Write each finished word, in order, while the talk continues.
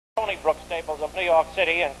Donnybrook stables of New York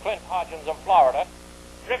City and Clint Hodgins of Florida,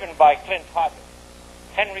 driven by Clint Hodgins.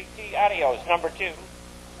 Henry T. Adios, number 2,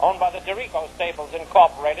 owned by the Dorico Stables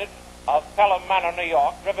Incorporated of Pelham Manor, New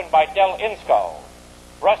York, driven by Del Insco.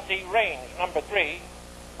 Rusty Range, number 3,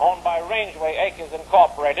 owned by Raceway Acres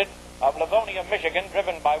Incorporated of Livonia, Michigan,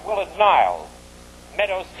 driven by Willard Niles.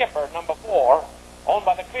 Meadow Skipper, number 4, owned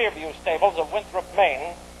by the Clearview Stables of Winthrop,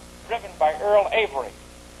 Maine, driven by Earl Avery.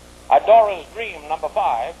 Adora's Dream, number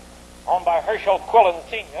 5, owned by Herschel Quillen,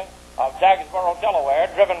 Sr. of Dagsboro, Delaware,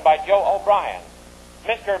 driven by Joe O'Brien.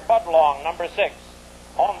 Mr. Budlong, number 6,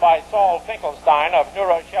 owned by Saul Finkelstein of New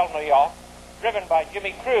Rochelle, New York, driven by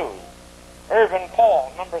Jimmy Cruz. Irvin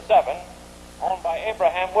Paul, number 7, owned by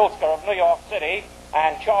Abraham Wilsker of New York City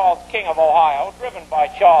and Charles King of Ohio, driven by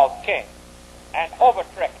Charles King. And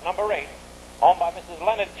Overtrick, number 8, owned by Mrs.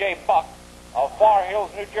 Leonard J. Buck of Far Hills,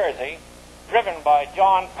 New Jersey, driven by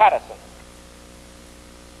John Patterson.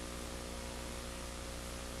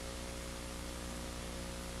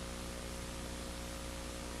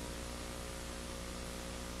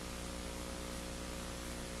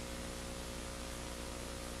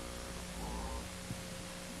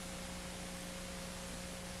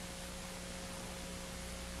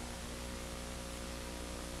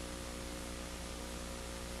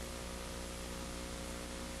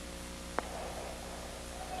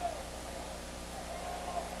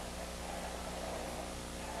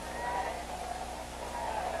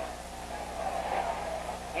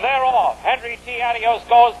 They're off. Henry T. Adios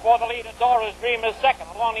goes for the lead. Adora's Dream is second.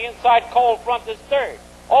 Along the inside, Cold Front is third.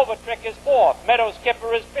 Overtrick is fourth. Meadow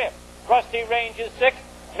Skipper is fifth. Rusty Range is sixth.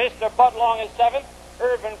 Mr. Budlong is seventh.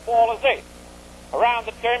 Irvin Fall is eighth. Around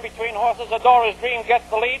the turn between horses, Adora's Dream gets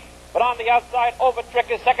the lead, but on the outside, Overtrick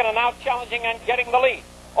is second and now challenging and getting the lead.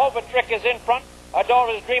 Overtrick is in front.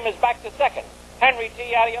 Adora's Dream is back to second. Henry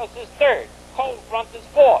T. Adios is third. Cold Front is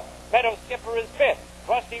fourth. Meadow Skipper is fifth.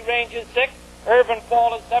 Rusty Range is sixth. Irvin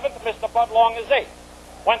Fall is seventh. Mr. Budlong is eighth.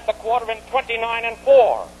 Went the quarter in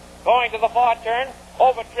 29-4. Going to the far turn,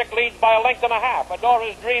 Overtrick leads by a length and a half.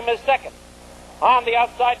 Adora's Dream is second. On the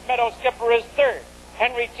outside, Meadow Skipper is third.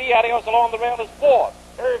 Henry T. Adios along the rail is fourth.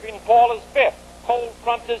 Irvin Fall is fifth. Cold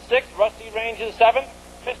Front is sixth. Rusty Range is seventh.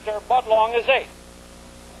 Mr. Budlong is eighth.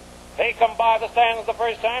 They come by the stands the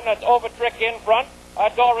first time. That's Overtrick in front.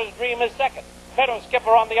 Adora's Dream is second. Meadow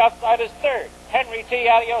Skipper on the outside is third. Henry T.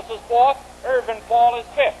 Adios is fourth. Irvin Fall is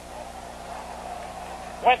fifth.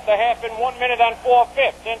 Went the half in 1 minute and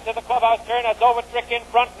 4/5 into the clubhouse turn. That's Overtrick in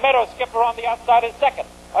front. Meadow Skipper on the outside is second.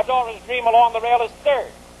 Adora's Dream along the rail is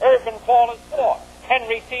third. Irvin Fall is fourth.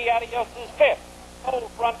 Henry T. Adios is fifth. Cold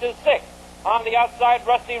Front is sixth. On the outside,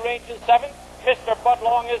 Rusty Range is seventh. Mr.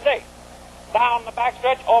 Budlong is eighth. Down the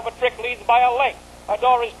backstretch, Overtrick leads by a length.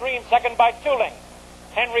 Adora's Dream second by 2 lengths.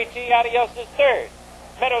 Henry T. Adios is third.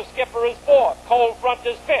 Meadow Skipper is fourth. Cold Front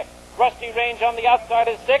is fifth. Rusty Range on the outside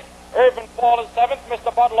is sixth. Irvin Fall is seventh.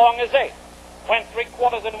 Mr. Budlong is eighth. Went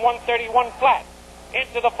 3/4 in 1:31 flat.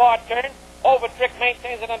 Into the far turn, Overtrick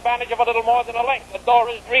maintains an advantage of a little more than a length.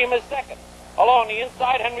 Adora's Dream is second. Along the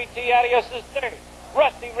inside, Henry T. Adios is third.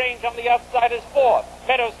 Rusty Range on the outside is fourth.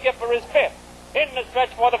 Meadow Skipper is fifth. In the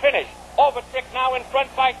stretch for the finish. Overtrick now in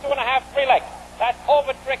front by 2.5, 3 lengths. That's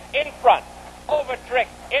Overtrick in front. Overtrick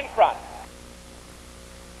in front.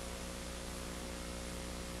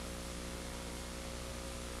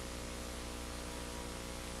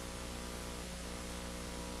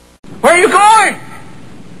 Where are you going?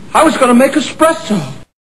 I was going to make espresso.